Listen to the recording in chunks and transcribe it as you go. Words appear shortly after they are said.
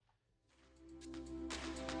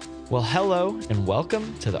Well, hello and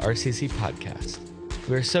welcome to the RCC podcast.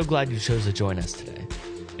 We are so glad you chose to join us today.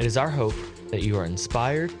 It is our hope that you are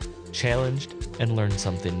inspired, challenged, and learned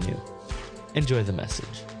something new. Enjoy the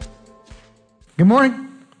message. Good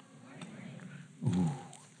morning. Ooh.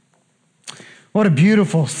 What a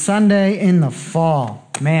beautiful Sunday in the fall.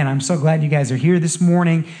 Man, I'm so glad you guys are here this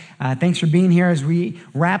morning. Thanks for being here as we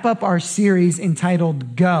wrap up our series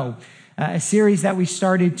entitled Go. A series that we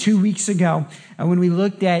started 2 weeks ago when we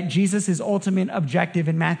looked at Jesus' ultimate objective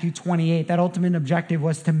in Matthew 28. That ultimate objective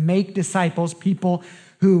was to make disciples, people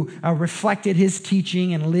who reflected his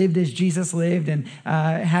teaching and lived as Jesus lived and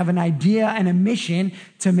have an idea and a mission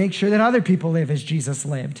to make sure that other people live as Jesus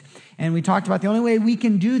lived. And we talked about the only way we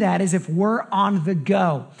can do that is if we're on the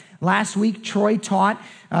go. Last week, Troy taught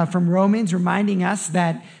from Romans, reminding us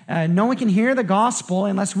that no one can hear the gospel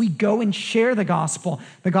unless we go and share the gospel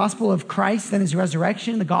of Christ and his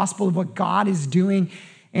resurrection, the gospel of what God is doing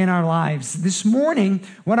in our lives. This morning,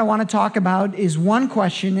 what I want to talk about is one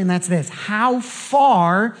question, and that's this: how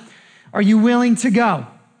far are you willing to go?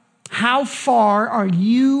 How far are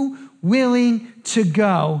you willing to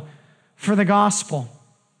go for the gospel?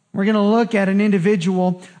 We're going to look at an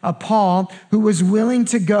individual, Paul, who was willing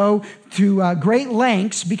to go to great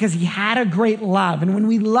lengths because he had a great love. And when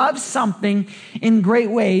we love something in great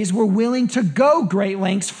ways, we're willing to go great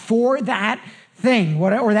lengths for that thing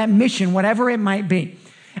or that mission, whatever it might be.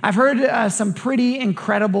 I've heard some pretty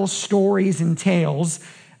incredible stories and tales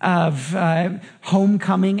of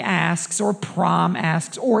homecoming asks or prom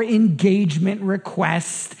asks or engagement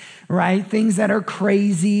requests, right? Things that are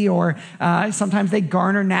crazy, or sometimes they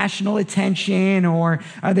garner national attention, or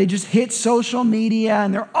they just hit social media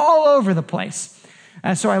and they're all over the place.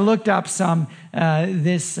 So I looked up some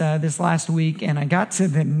this last week, and I got to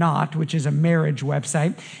The Knot, which is a marriage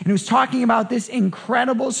website, and it was talking about this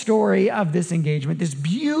incredible story of this engagement, this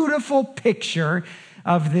beautiful picture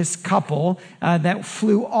of this couple that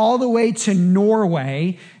flew all the way to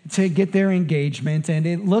Norway to get their engagement. And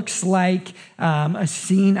it looks like a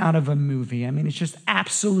scene out of a movie. I mean, it's just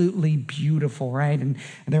absolutely beautiful, right? And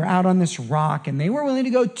they're out on this rock, and they were willing to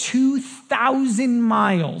go 2,000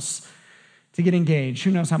 miles to get engaged. Who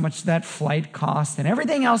knows how much that flight cost and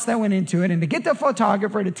everything else that went into it, and to get the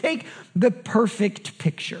photographer to take the perfect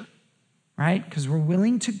picture. Right? Because we're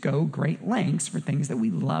willing to go great lengths for things that we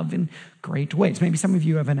love in great ways. Maybe some of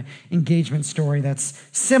you have an engagement story that's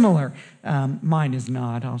similar. Mine is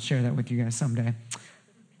not. I'll share that with you guys someday.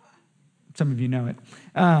 Some of you know it.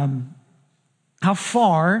 How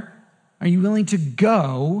far are you willing to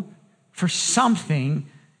go for something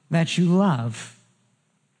that you love?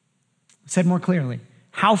 Said more clearly,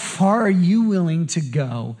 how far are you willing to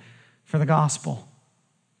go for the gospel?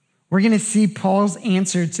 We're going to see Paul's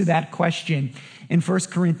answer to that question in 1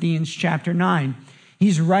 Corinthians chapter 9.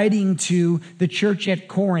 He's writing to the church at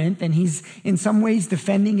Corinth, and he's in some ways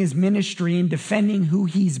defending his ministry and defending who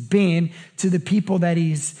he's been to the people that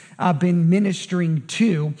he's been ministering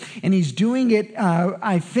to. And he's doing it,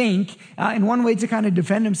 I think, in one way to kind of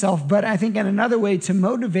defend himself, but I think in another way to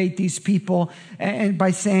motivate these people and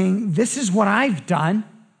by saying, this is what I've done.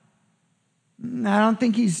 I don't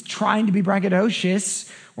think he's trying to be braggadocious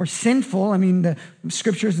or sinful. I mean, the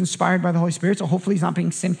scripture is inspired by the Holy Spirit, so hopefully he's not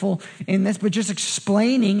being sinful in this, but just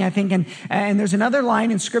explaining, I think. And there's another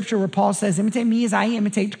line in scripture where Paul says, imitate me as I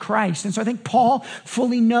imitate Christ. And so I think Paul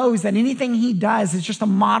fully knows that anything he does is just a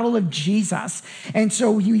model of Jesus. And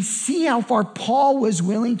so you see how far Paul was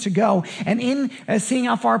willing to go. And in seeing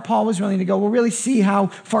how far Paul was willing to go, we'll really see how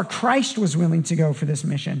far Christ was willing to go for this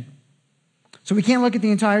mission. So we can't look at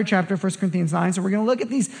the entire chapter of 1 Corinthians 9. So we're going to look at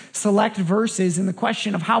these select verses in the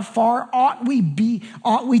question of how far ought we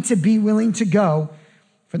to be willing to go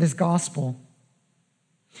for this gospel.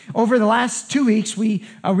 Over the last 2 weeks, we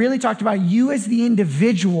really talked about you as the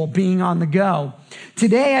individual being on the go.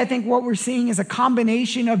 Today, I think what we're seeing is a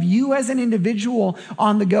combination of you as an individual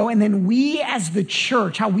on the go, and then we as the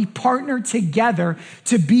church, how we partner together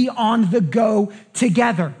to be on the go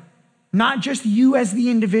together. Not just you as the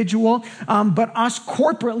individual, but us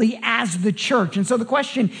corporately as the church. And so the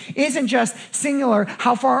question isn't just singular,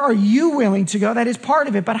 how far are you willing to go? That is part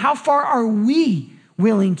of it. But how far are we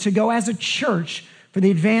willing to go as a church for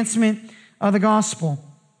the advancement of the gospel?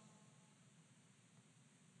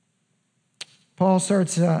 Paul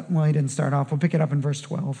starts, he didn't start off. We'll pick it up in verse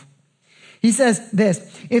 12. He says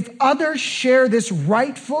this: if others share this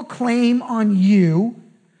rightful claim on you,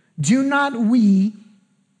 do not we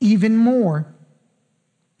even more?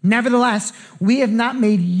 Nevertheless, we have not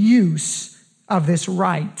made use of this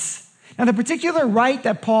right. Now, the particular right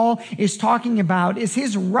that Paul is talking about is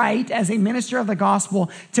his right as a minister of the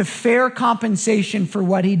gospel to fair compensation for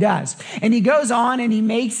what he does. And he goes on and he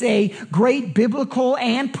makes a great biblical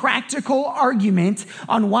and practical argument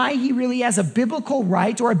on why he really has a biblical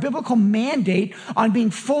right or a biblical mandate on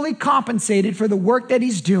being fully compensated for the work that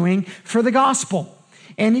he's doing for the gospel.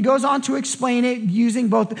 And he goes on to explain it using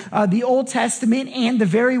both the Old Testament and the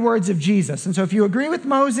very words of Jesus. And so if you agree with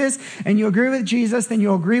Moses and you agree with Jesus, then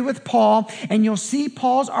you'll agree with Paul, and you'll see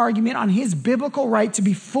Paul's argument on his biblical right to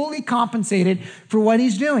be fully compensated for what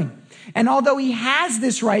he's doing. And although he has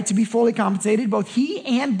this right to be fully compensated, both he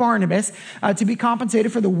and Barnabas to be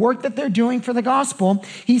compensated for the work that they're doing for the gospel,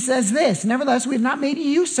 he says this: nevertheless, we have not made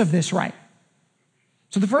use of this right.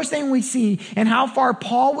 So the first thing we see in how far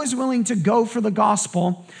Paul was willing to go for the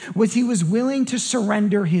gospel was he was willing to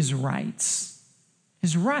surrender his rights.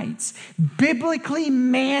 His rights. Biblically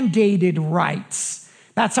mandated rights.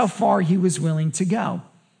 That's how far he was willing to go.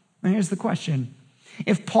 Now here's the question.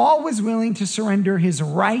 If Paul was willing to surrender his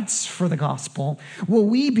rights for the gospel, will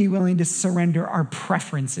we be willing to surrender our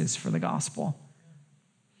preferences for the gospel?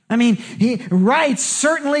 I mean, rights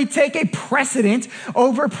certainly take a precedent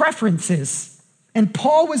over preferences. And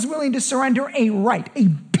Paul was willing to surrender a right, a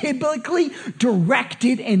biblically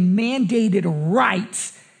directed and mandated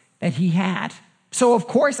right that he had. So, of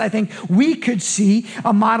course, I think we could see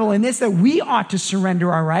a model in this that we ought to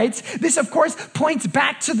surrender our rights. This, of course, points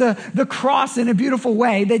back to the cross in a beautiful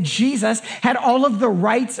way, that Jesus had all of the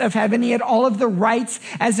rights of heaven. He had all of the rights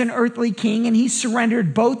as an earthly king, and he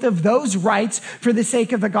surrendered both of those rights for the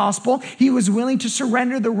sake of the gospel. He was willing to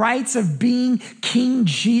surrender the rights of being King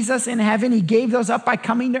Jesus in heaven. He gave those up by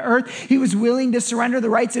coming to earth. He was willing to surrender the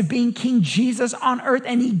rights of being King Jesus on earth,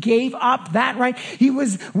 and he gave up that right. He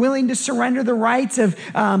was willing to surrender the rights of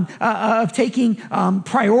taking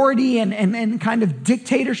priority and kind of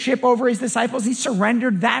dictatorship over his disciples. He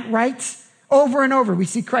surrendered that right over and over. We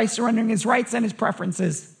see Christ surrendering his rights and his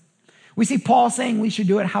preferences. We see Paul saying we should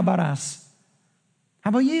do it. How about us? How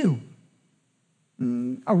about you?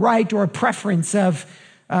 A right or a preference of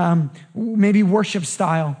maybe worship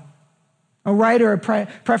style. A right or a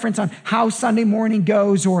preference on how Sunday morning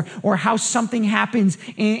goes or how something happens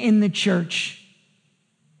in the church.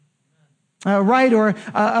 Right or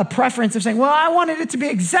a preference of saying, well, I wanted it to be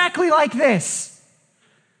exactly like this.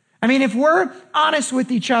 I mean, if we're honest with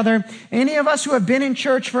each other, any of us who have been in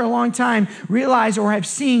church for a long time realize or have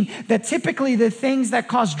seen that typically the things that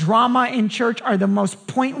cause drama in church are the most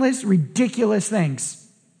pointless, ridiculous things.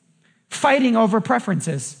 Fighting over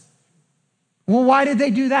preferences. Well, why did they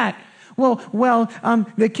do that? Well,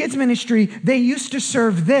 the kids ministry, they used to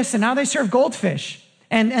serve this and now they serve goldfish.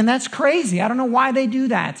 And that's crazy. I don't know why they do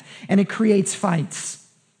that. And it creates fights.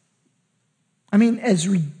 I mean, as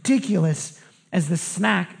ridiculous as the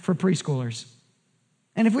snack for preschoolers.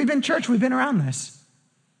 And if we've been church, we've been around this.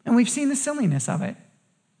 And we've seen the silliness of it.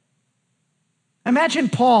 Imagine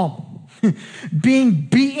Paul being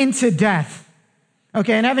beaten to death.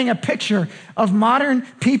 Okay, and having a picture of modern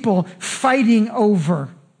people fighting over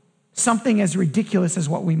something as ridiculous as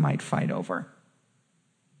what we might fight over.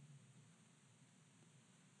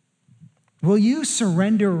 Will you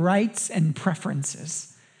surrender rights and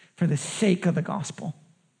preferences for the sake of the gospel,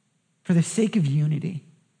 for the sake of unity,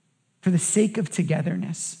 for the sake of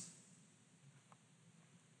togetherness?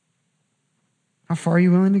 How far are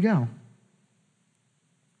you willing to go?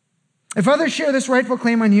 If others share this rightful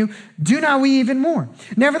claim on you, do not we even more?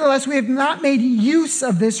 Nevertheless, we have not made use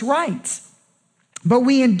of this right, but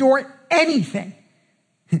we endure anything.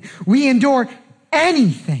 We endure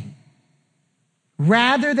anything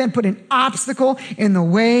rather than put an obstacle in the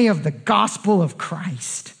way of the gospel of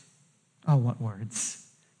Christ. Oh, what words.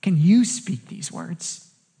 Can you speak these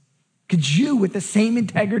words? Could you, with the same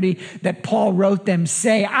integrity that Paul wrote them,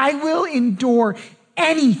 say, I will endure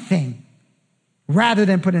anything rather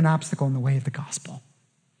than put an obstacle in the way of the gospel?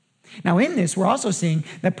 Now, in this, we're also seeing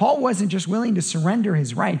that Paul wasn't just willing to surrender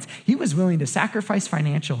his rights. He was willing to sacrifice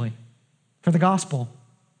financially for the gospel.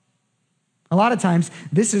 A lot of times,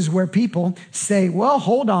 this is where people say, well,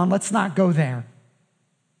 hold on, let's not go there.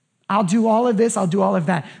 I'll do all of this, I'll do all of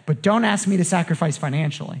that, but don't ask me to sacrifice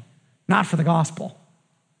financially. Not for the gospel.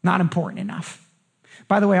 Not important enough.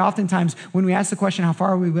 By the way, oftentimes, when we ask the question, how far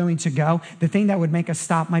are we willing to go, the thing that would make us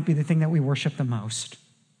stop might be the thing that we worship the most.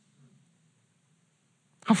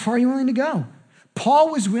 How far are you willing to go?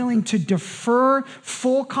 Paul was willing to defer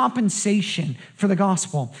full compensation for the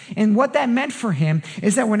gospel. And what that meant for him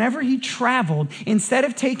is that whenever he traveled, instead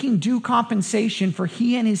of taking due compensation for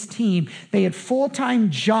he and his team, they had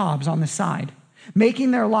full-time jobs on the side,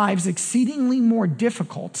 making their lives exceedingly more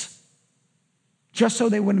difficult just so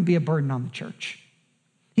they wouldn't be a burden on the church.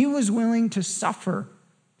 He was willing to suffer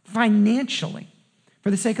financially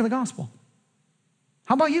for the sake of the gospel.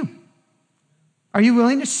 How about you? Are you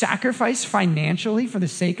willing to sacrifice financially for the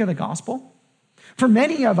sake of the gospel? For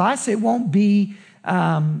many of us, it won't be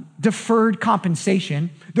deferred compensation.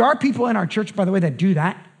 There are people in our church, by the way, that do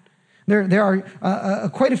that. There are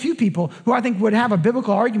quite a few people who I think would have a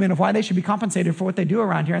biblical argument of why they should be compensated for what they do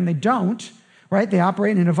around here, and they don't, right? They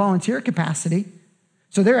operate in a volunteer capacity,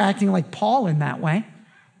 so they're acting like Paul in that way.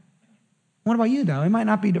 What about you, though? It might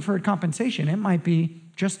not be deferred compensation. It might be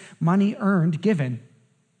just money earned, given.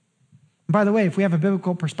 By the way, if we have a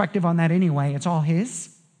biblical perspective on that anyway, it's all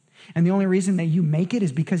his. And the only reason that you make it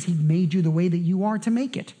is because he made you the way that you are to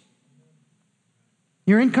make it.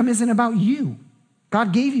 Your income isn't about you.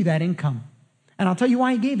 God gave you that income. And I'll tell you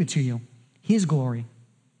why he gave it to you. His glory,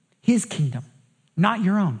 his kingdom, not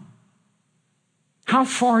your own. How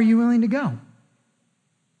far are you willing to go?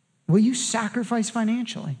 Will you sacrifice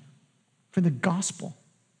financially for the gospel?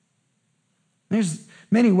 There's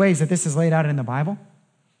many ways that this is laid out in the Bible.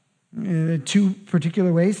 Two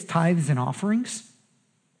particular ways, tithes and offerings.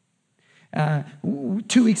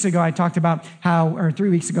 2 weeks ago, I talked about or 3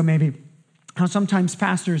 weeks ago maybe, how sometimes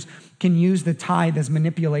pastors can use the tithe as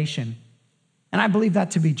manipulation. And I believe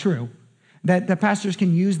that to be true, that the pastors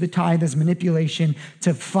can use the tithe as manipulation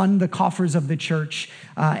to fund the coffers of the church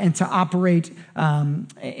and to operate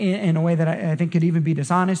in a way that I think could even be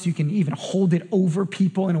dishonest. You can even hold it over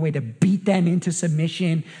people in a way to beat them into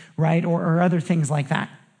submission, right, or other things like that.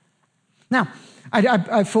 Now,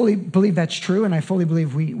 I fully believe that's true, and I fully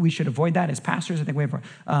believe we should avoid that as pastors. I think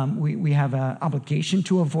we have an obligation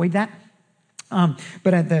to avoid that.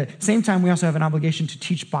 But at the same time, we also have an obligation to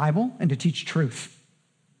teach Bible and to teach truth.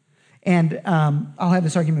 And I'll have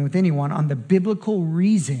this argument with anyone on the biblical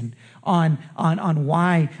reason on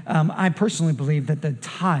why I personally believe that the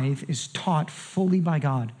tithe is taught fully by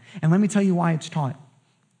God. And let me tell you why it's taught.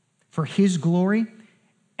 For his glory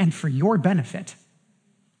and for your benefit.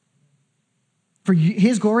 For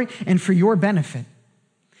his glory and for your benefit.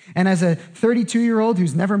 And as a 32-year-old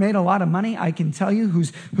who's never made a lot of money, I can tell you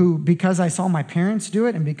who because I saw my parents do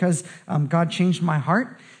it and because God changed my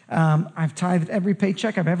heart, I've tithed every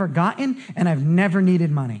paycheck I've ever gotten, and I've never needed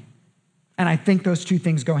money. And I think those two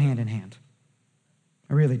things go hand in hand.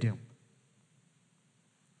 I really do.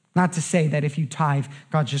 Not to say that if you tithe,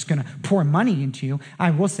 God's just going to pour money into you. I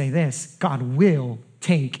will say this, God will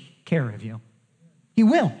take care of you. He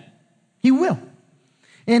will. He will.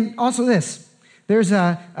 And also this, there's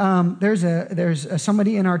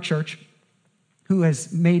somebody in our church who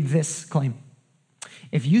has made this claim.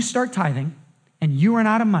 If you start tithing and you run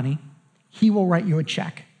out of money, he will write you a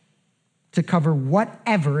check to cover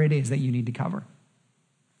whatever it is that you need to cover.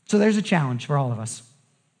 So there's a challenge for all of us.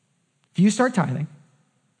 If you start tithing,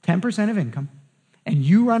 10% of income, and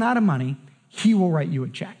you run out of money, he will write you a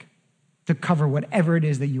check to cover whatever it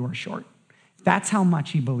is that you are short. That's how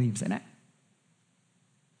much he believes in it.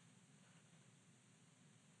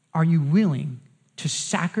 Are you willing to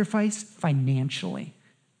sacrifice financially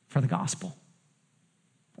for the gospel?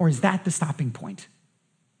 Or is that the stopping point?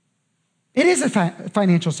 It is a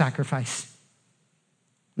financial sacrifice.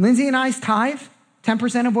 Lindsay and I's tithe,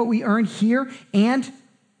 10% of what we earn here and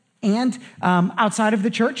outside of the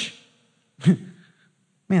church.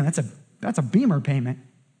 Man, that's a Beamer payment.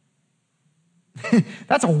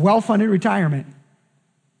 That's a well-funded retirement.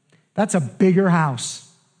 That's a bigger house.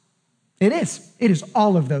 It is. It is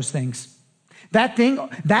all of those things. That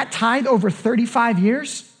tithe over 35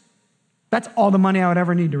 years, that's all the money I would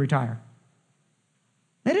ever need to retire.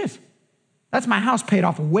 It is. That's my house paid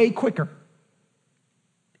off way quicker.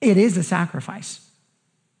 It is a sacrifice.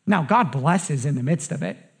 Now, God blesses in the midst of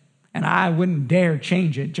it, and I wouldn't dare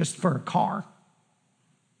change it just for a car,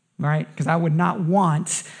 right? Because I would not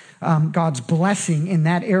want God's blessing in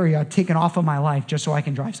that area taken off of my life just so I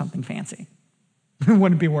can drive something fancy. It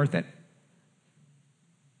wouldn't be worth it.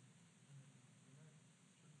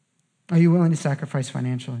 Are you willing to sacrifice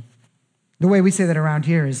financially? The way we say that around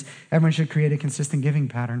here is everyone should create a consistent giving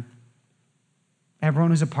pattern.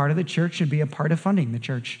 Everyone who's a part of the church should be a part of funding the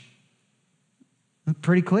church.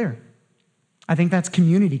 Pretty clear. I think that's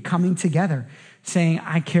community coming together, saying,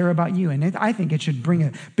 I care about you. And I think it should bring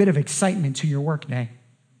a bit of excitement to your work day,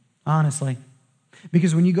 honestly.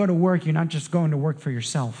 Because when you go to work, you're not just going to work for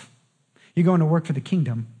yourself. You're going to work for the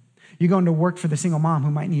kingdom. You're going to work for the single mom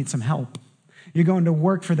who might need some help. You're going to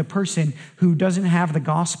work for the person who doesn't have the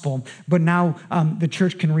gospel, but now the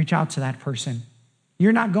church can reach out to that person.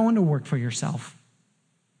 You're not going to work for yourself.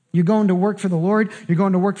 You're going to work for the Lord. You're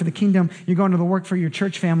going to work for the kingdom. You're going to work for your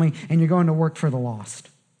church family, and you're going to work for the lost.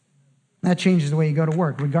 That changes the way you go to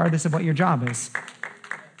work, regardless of what your job is.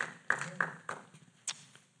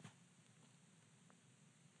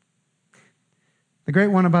 The great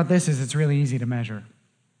one about this is it's really easy to measure.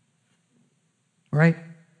 Right?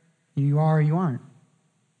 You are or you aren't.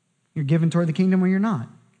 You're given toward the kingdom or you're not.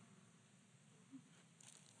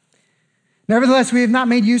 Nevertheless, we have not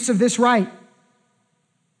made use of this right,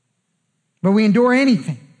 but we endure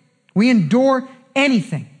anything. We endure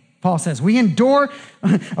anything, Paul says. We endure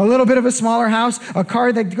a little bit of a smaller house, a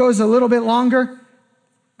car that goes a little bit longer,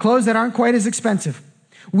 clothes that aren't quite as expensive.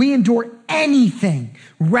 We endure anything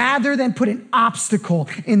rather than put an obstacle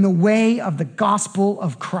in the way of the gospel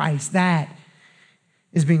of Christ. That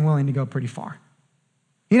is being willing to go pretty far.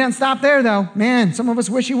 He doesn't stop there, though. Man, some of us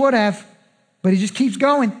wish he would have, but he just keeps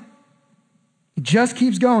going. He just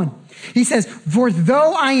keeps going. He says, for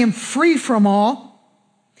though I am free from all,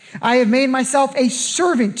 I have made myself a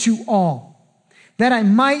servant to all, that I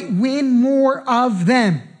might win more of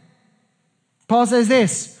them. Paul says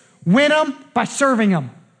this, win them by serving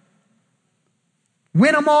them.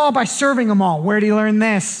 Win them all by serving them all. Where did he learn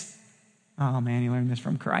this? Oh man, he learned this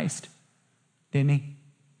from Christ, didn't he?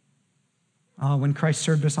 Oh, when Christ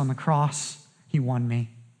served us on the cross, he won me.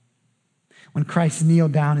 When Christ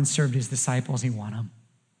kneeled down and served his disciples, he won them.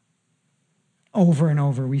 Over and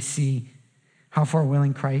over, we see how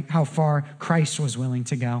far Christ was willing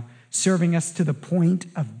to go, serving us to the point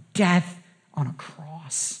of death on a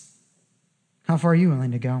cross. How far are you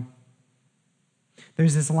willing to go?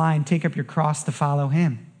 There's this line, take up your cross to follow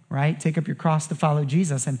him, right? Take up your cross to follow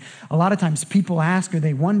Jesus. And a lot of times people ask or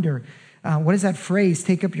they wonder, what does that phrase,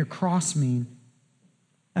 take up your cross, mean?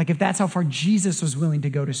 Like if that's how far Jesus was willing to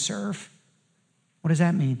go to serve. What does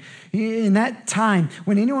that mean? In that time,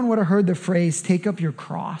 when anyone would have heard the phrase, take up your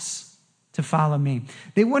cross to follow me,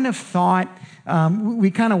 they wouldn't have thought,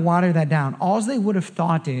 we kind of water that down. All they would have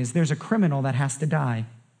thought is there's a criminal that has to die.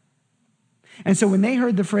 And so when they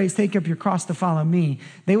heard the phrase, take up your cross to follow me,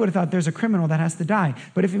 they would have thought there's a criminal that has to die.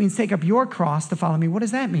 But if it means take up your cross to follow me, what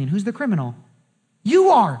does that mean? Who's the criminal? You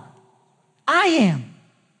are. I am.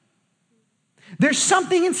 There's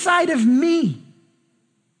something inside of me,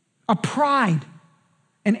 a pride,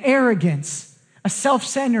 an arrogance, a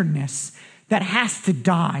self-centeredness that has to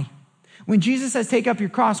die. When Jesus says take up your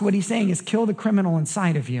cross, what he's saying is kill the criminal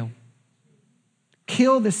inside of you.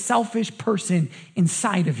 Kill the selfish person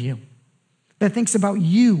inside of you that thinks about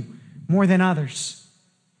you more than others.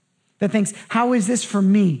 That thinks, how is this for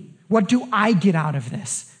me? What do I get out of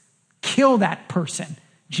this? Kill that person,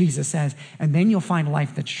 Jesus says, and then you'll find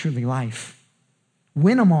life that's truly life.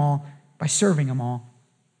 Win them all by serving them all.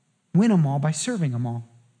 Win them all by serving them all.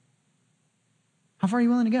 How far are you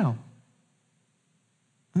willing to go?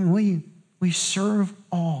 I mean, will you serve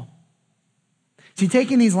all? See,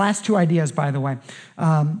 taking these last two ideas, by the way,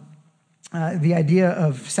 the idea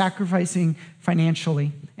of sacrificing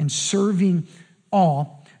financially and serving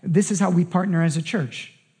all, this is how we partner as a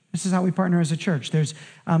church. This is how we partner as a church.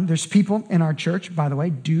 There's people in our church, by the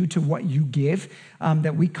way, due to what you give,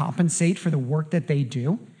 that we compensate for the work that they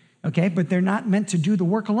do, okay? But they're not meant to do the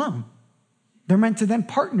work alone. They're meant to then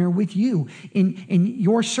partner with you in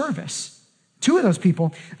your service. Two of those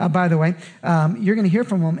people, by the way, you're going to hear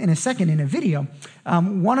from them in a second in a video.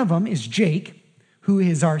 One of them is Jake, who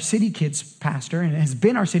is our City Kids pastor and has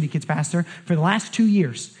been our City Kids pastor for the last 2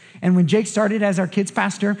 years. And when Jake started as our kids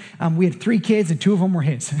pastor, we had 3 kids and 2 of them were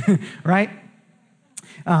his, right?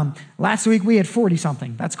 Last week we had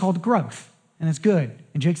 40-something. That's called growth, and it's good.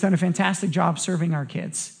 And Jake's done a fantastic job serving our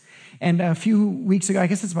kids. And a few weeks ago, I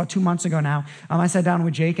guess it's about 2 months ago now, I sat down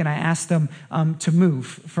with Jake and I asked him to move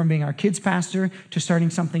from being our kids pastor to starting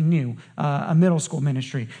something new, a middle school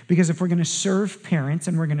ministry. Because if we're going to serve parents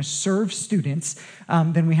and we're going to serve students,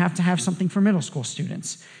 then we have to have something for middle school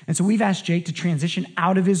students. And so we've asked Jake to transition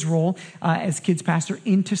out of his role as kids pastor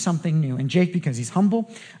into something new. And Jake, because he's humble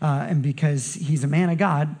and because he's a man of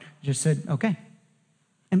God, just said, okay.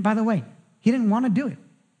 And by the way, he didn't want to do it.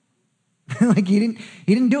 Like he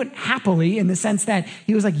didn't do it happily in the sense that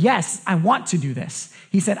he was like, yes, I want to do this.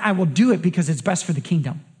 He said, I will do it because it's best for the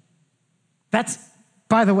kingdom. That's,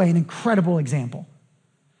 by the way, an incredible example.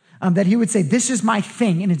 That he would say, this is my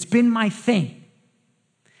thing and it's been my thing.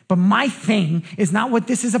 But my thing is not what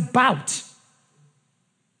this is about.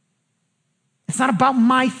 It's not about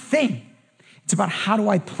my thing. It's about how do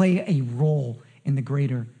I play a role in the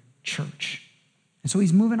greater church. And so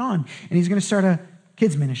he's moving on and he's going to start a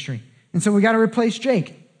kids ministry. And so we got to replace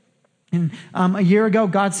Jake. And a year ago,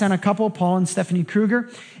 God sent a couple, Paul and Stephanie Kruger,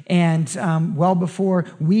 and well before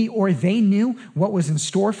we or they knew what was in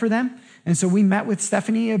store for them. And so we met with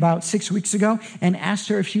Stephanie about 6 weeks ago and asked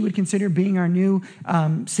her if she would consider being our new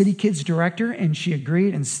City Kids director, and she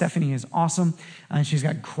agreed, and Stephanie is awesome. She's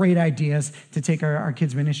got great ideas to take our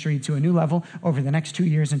kids ministry to a new level over the next 2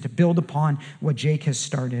 years and to build upon what Jake has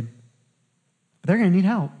started. But they're going to need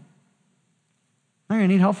help. They're going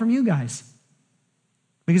to need help from you guys.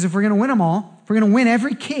 Because if we're going to win them all, if we're going to win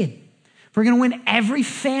every kid, if we're going to win every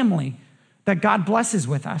family that God blesses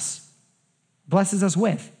with us, blesses us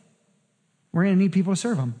with, we're going to need people to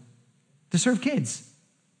serve them, to serve kids.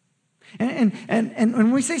 And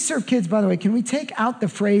when we say serve kids, by the way, can we take out the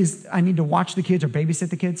phrase, I need to watch the kids or babysit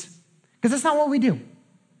the kids? Because that's not what we do.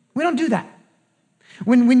 We don't do that.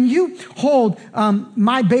 When you hold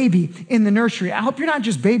my baby in the nursery, I hope you're not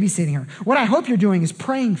just babysitting her. What I hope you're doing is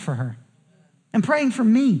praying for her and praying for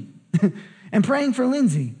me and praying for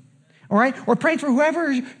Lindsay, all right? Or praying for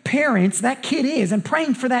whoever parents that kid is and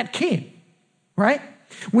praying for that kid, right?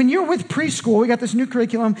 When you're with preschool, we got this new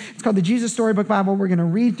curriculum. It's called the Jesus Storybook Bible. We're going to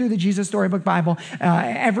read through the Jesus Storybook Bible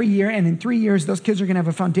every year. And in 3 years, those kids are going to have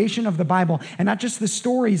a foundation of the Bible. And not just the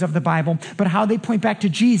stories of the Bible, but how they point back to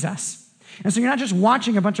Jesus. And so you're not just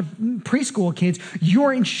watching a bunch of preschool kids.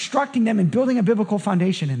 You're instructing them and building a biblical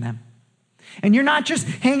foundation in them. And you're not just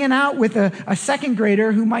hanging out with a second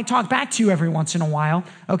grader who might talk back to you every once in a while,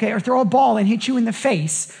 okay, or throw a ball and hit you in the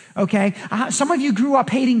face, okay? Some of you grew up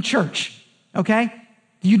hating church, okay?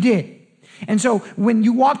 You did. And so when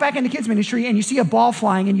you walk back into kids ministry and you see a ball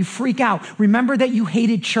flying and you freak out, remember that you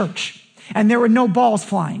hated church and there were no balls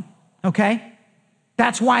flying, okay?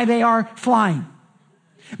 That's why they are flying.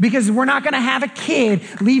 Because we're not going to have a kid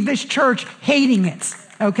leave this church hating it,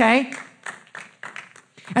 okay?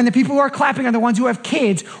 And the people who are clapping are the ones who have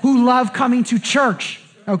kids who love coming to church,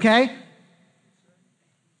 okay?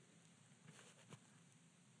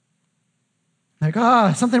 Like,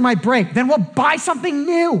 something might break. Then we'll buy something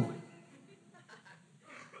new.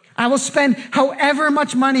 I will spend however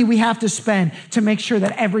much money we have to spend to make sure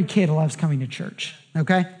that every kid loves coming to church,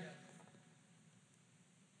 okay?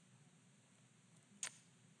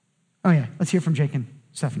 Oh yeah, let's hear from Jake and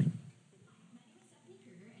Stephanie.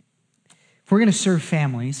 If we're going to serve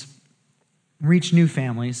families, reach new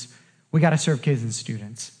families, we got to serve kids and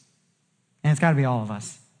students. And it's got to be all of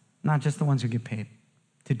us, not just the ones who get paid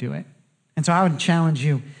to do it. And so I would challenge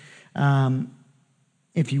you,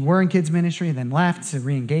 if you were in kids ministry and then left, to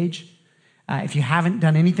re-engage. If you haven't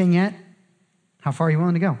done anything yet, how far are you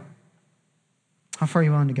willing to go? How far are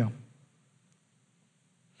you willing to go?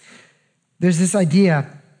 There's this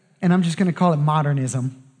idea, and I'm just going to call it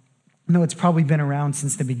modernism. I know it's probably been around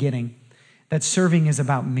since the beginning, that serving is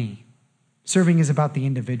about me. Serving is about the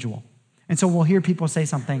individual. And so we'll hear people say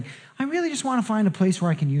something, I really just want to find a place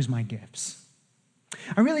where I can use my gifts.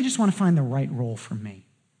 I really just want to find the right role for me.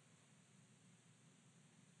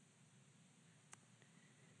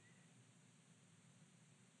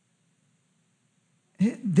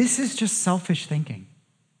 This is just selfish thinking.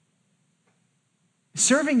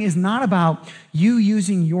 Serving is not about you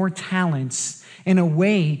using your talents in a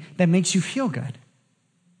way that makes you feel good.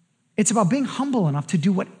 It's about being humble enough to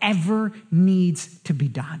do whatever needs to be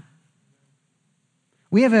done.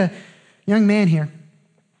 We have a young man here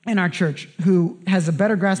in our church who has a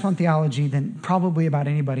better grasp on theology than probably about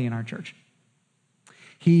anybody in our church.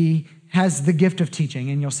 He has the gift of teaching,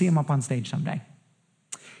 and you'll see him up on stage someday.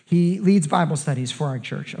 He leads Bible studies for our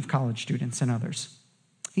church of college students and others.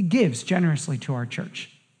 He gives generously to our church.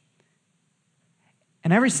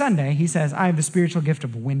 And every Sunday, he says, I have the spiritual gift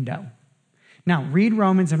of window. Now, read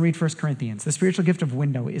Romans and read 1 Corinthians. The spiritual gift of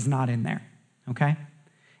window is not in there, okay?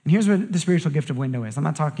 And here's what the spiritual gift of window is. I'm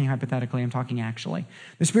not talking hypothetically, I'm talking actually.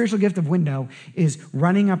 The spiritual gift of window is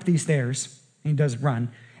running up these stairs, and he does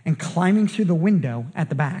run, and climbing through the window at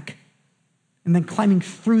the back, and then climbing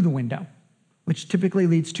through the window, which typically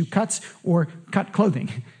leads to cuts or cut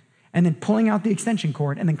clothing, and then pulling out the extension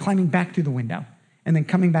cord, and then climbing back through the window, and then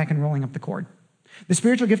coming back and rolling up the cord. The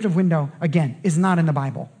spiritual gift of window, again, is not in the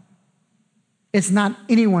Bible. It's not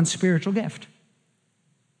anyone's spiritual gift.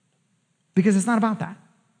 Because it's not about that.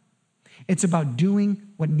 It's about doing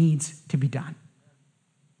what needs to be done.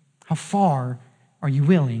 How far are you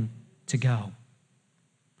willing to go?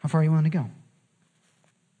 How far are you willing to go?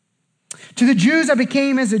 To the Jews, I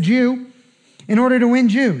became as a Jew in order to win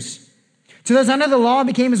Jews. To those under the law, I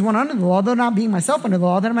became as one under the law, though not being myself under the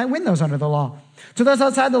law, that I might win those under the law. To those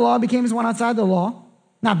outside the law, I became as one outside the law,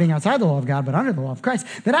 not being outside the law of God, but under the law of Christ,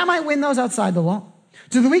 that I might win those outside the law.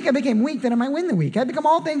 To the weak, I became weak, that I might win the weak. I become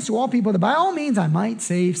all things to all people, that by all means I might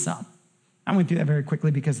save some. I went through that very quickly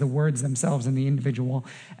because the words themselves and the individual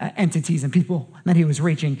entities and people that he was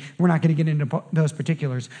reaching, we're not going to get into those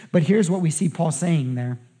particulars. But here's what we see Paul saying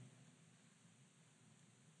there.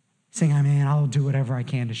 Saying, I mean, I'll do whatever I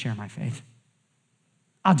can to share my faith.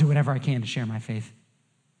 I'll do whatever I can to share my faith.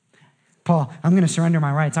 Paul, I'm going to surrender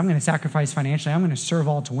my rights. I'm going to sacrifice financially. I'm going to serve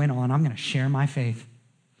all to win all, and I'm going to share my faith.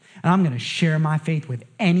 And I'm going to share my faith with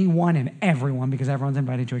anyone and everyone because everyone's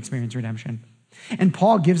invited to experience redemption. And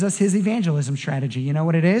Paul gives us his evangelism strategy. You know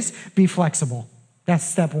what it is? Be flexible. That's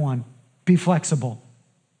step one. Be flexible.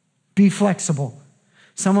 Be flexible.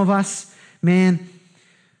 Some of us, man,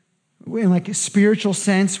 in like a spiritual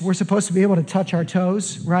sense, we're supposed to be able to touch our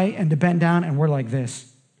toes, right? And to bend down, and we're like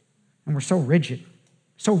this. And we're so rigid.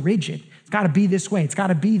 So rigid. It's got to be this way. It's got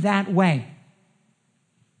to be that way.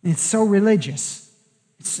 And it's so religious.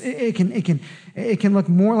 It can look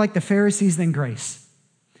more like the Pharisees than grace.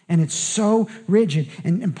 And it's so rigid.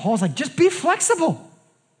 And Paul's like, just be flexible.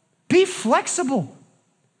 Be flexible.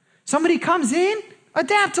 Somebody comes in,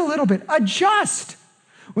 adapt a little bit, adjust.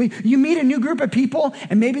 You meet a new group of people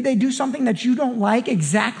and maybe they do something that you don't like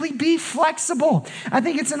exactly. Be flexible. I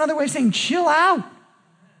think it's another way of saying chill out.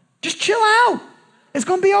 Just chill out. It's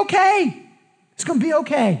going to be okay. It's going to be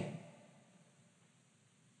okay.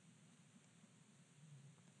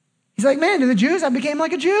 He's like, man, to the Jews, I became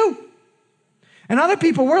like a Jew. And other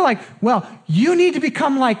people were like, well, you need to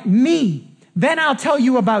become like me. Then I'll tell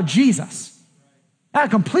you about Jesus. A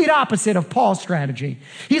complete opposite of Paul's strategy.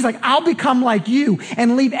 He's like, I'll become like you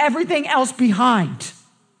and leave everything else behind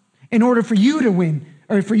in order for you to win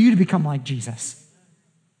or for you to become like Jesus.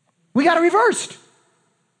 We got it reversed.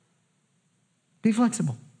 Be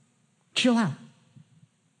flexible. Chill out.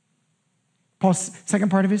 Paul's second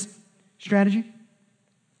part of his strategy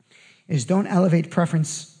is don't elevate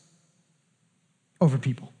preference over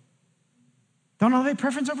people. Don't elevate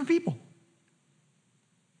preference over people.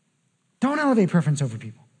 Don't elevate preference over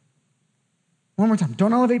people. One more time.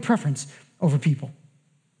 Don't elevate preference over people.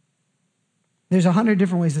 There's 100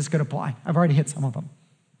 different ways this could apply. I've already hit some of them,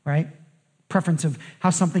 right? Preference of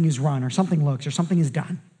how something is run or something looks or something is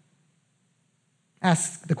done.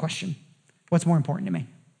 Ask the question, what's more important to me?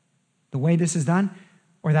 The way this is done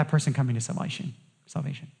or that person coming to salvation?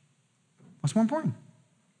 What's more important?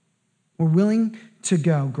 We're willing to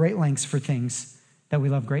go great lengths for things that we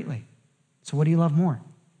love greatly. So what do you love more?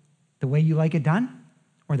 The way you like it done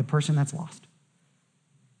or the person that's lost?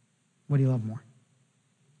 What do you love more?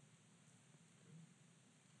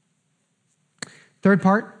 Third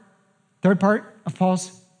part of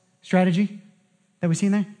Paul's strategy that we see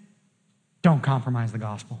in there, don't compromise the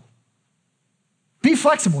gospel. Be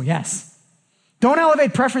flexible, yes. Don't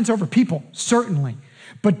elevate preference over people, certainly.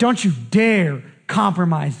 But don't you dare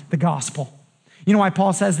compromise the gospel. You know why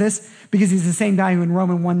Paul says this? Because he's the same guy who in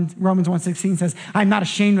Romans 1:16 says, I'm not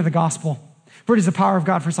ashamed of the gospel, for it is the power of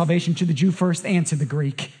God for salvation to the Jew first and to the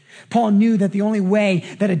Greek. Paul knew that the only way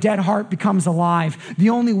that a dead heart becomes alive, the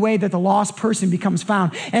only way that the lost person becomes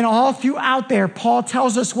found. And all throughout there, Paul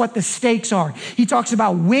tells us what the stakes are. He talks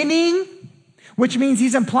about winning, which means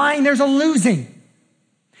he's implying there's a losing.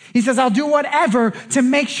 He says, I'll do whatever to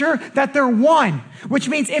make sure that they're won, which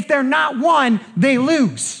means if they're not won, they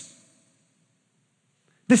lose.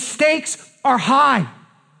 The stakes are high.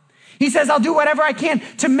 He says, I'll do whatever I can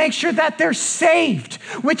to make sure that they're saved,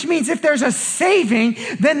 which means if there's a saving,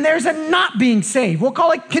 then there's a not being saved. We'll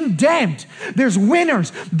call it condemned. There's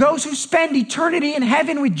winners, those who spend eternity in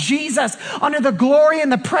heaven with Jesus under the glory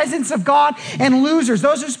and the presence of God, and losers,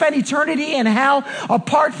 those who spend eternity in hell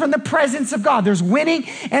apart from the presence of God. There's winning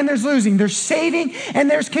and there's losing. There's saving and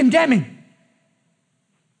there's condemning.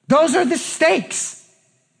 Those are the stakes.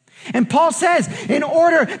 And Paul says, in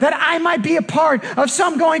order that I might be a part of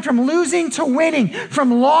some going from losing to winning,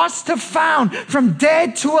 from lost to found, from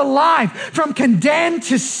dead to alive, from condemned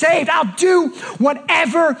to saved, I'll do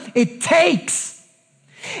whatever it takes.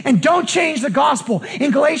 And don't change the gospel.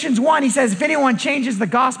 In Galatians 1, he says, if anyone changes the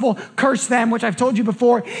gospel, curse them, which I've told you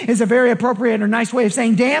before is a very appropriate or nice way of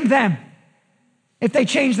saying damn them. If they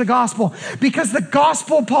change the gospel. Because the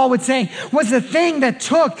gospel, Paul would say, was the thing that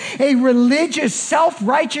took a religious,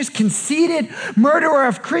 self-righteous, conceited murderer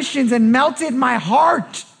of Christians and melted my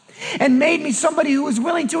heart and made me somebody who was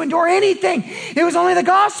willing to endure anything. It was only the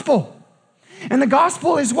gospel. And the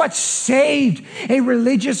gospel is what saved a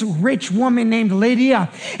religious rich woman named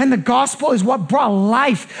Lydia. And the gospel is what brought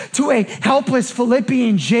life to a helpless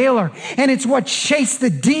Philippian jailer. And it's what chased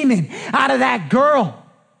the demon out of that girl.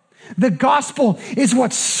 The gospel is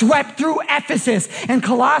what swept through Ephesus and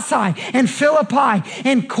Colossae and Philippi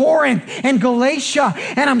and Corinth and Galatia.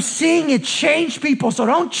 And I'm seeing it change people, so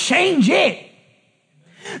don't change it.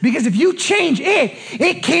 Because if you change it,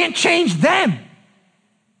 it can't change them.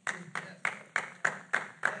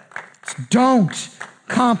 So don't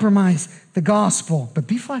compromise the gospel, but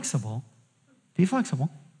be flexible. Be flexible.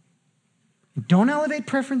 Don't elevate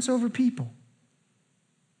preference over people.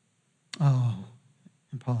 Oh,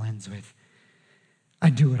 and Paul ends with, I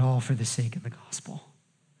do it all for the sake of the gospel.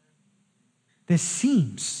 This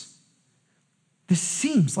seems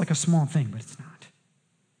like a small thing, but it's not.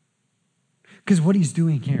 Because what he's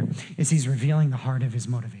doing here is he's revealing the heart of his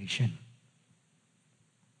motivation.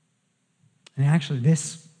 And actually,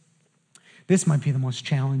 this might be the most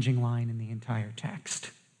challenging line in the entire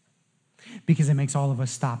text. Because it makes all of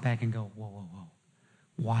us stop back and go, whoa, whoa, whoa.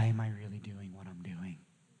 Why am I really doing what I'm doing?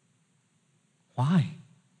 Why?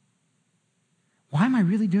 Why am I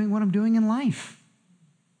really doing what I'm doing in life?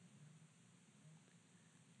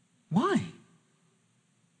 Why?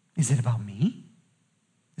 Is it about me?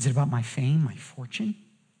 Is it about my fame, my fortune,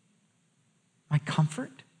 my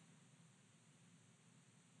comfort,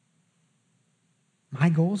 my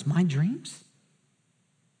goals, my dreams?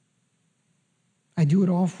 I do it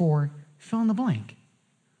all for fill in the blank.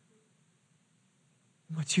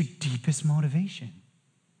 What's your deepest motivation?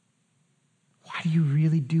 Why do you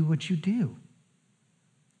really do what you do?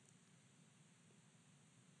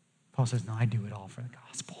 Paul says, no, I do it all for the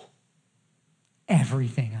gospel.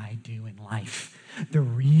 Everything I do in life, the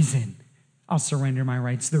reason I'll surrender my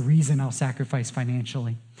rights, the reason I'll sacrifice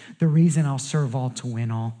financially, the reason I'll serve all to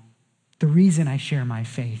win all, the reason I share my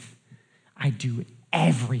faith, I do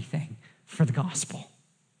everything for the gospel.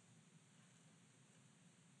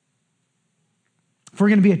 If we're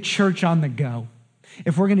going to be a church on the go,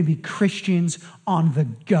 if we're going to be Christians on the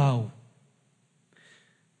go,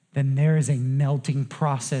 then there is a melting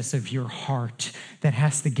process of your heart that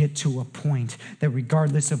has to get to a point that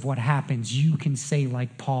regardless of what happens, you can say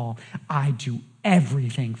like Paul, I do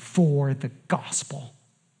everything for the gospel.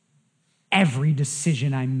 Every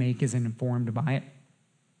decision I make is informed by it.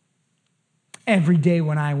 Every day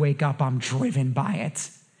when I wake up, I'm driven by it.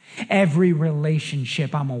 Every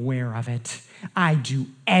relationship, I'm aware of it. I do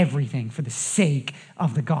everything for the sake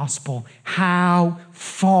of the gospel. How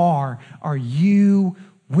far are you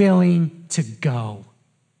willing to go?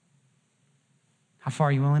 How far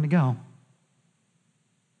are you willing to go?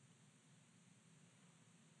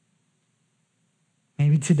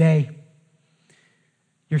 Maybe today,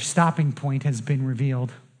 your stopping point has been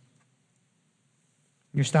revealed.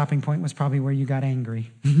 Your stopping point was probably where you got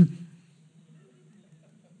angry.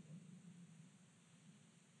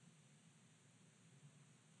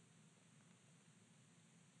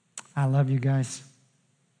 I love you guys.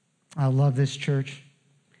 I love this church.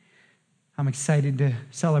 I'm excited to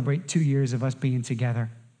celebrate 2 years of us being together.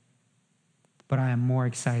 But I am more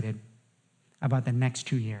excited about the next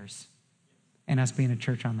 2 years and us being a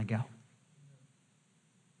church on the go.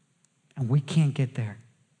 And we can't get there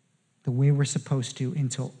the way we're supposed to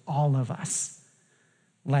until all of us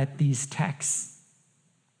let these texts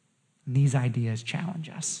and these ideas challenge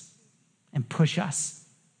us and push us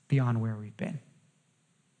beyond where we've been.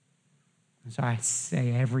 And so I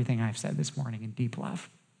say everything I've said this morning in deep love.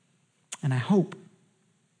 And I hope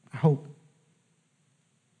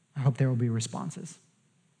there will be responses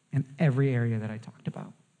in every area that I talked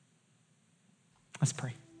about. Let's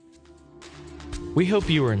pray. We hope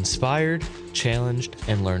you were inspired, challenged,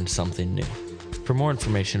 and learned something new. For more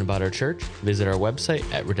information about our church, visit our website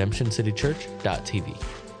at redemptioncitychurch.tv.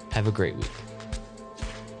 Have a great week.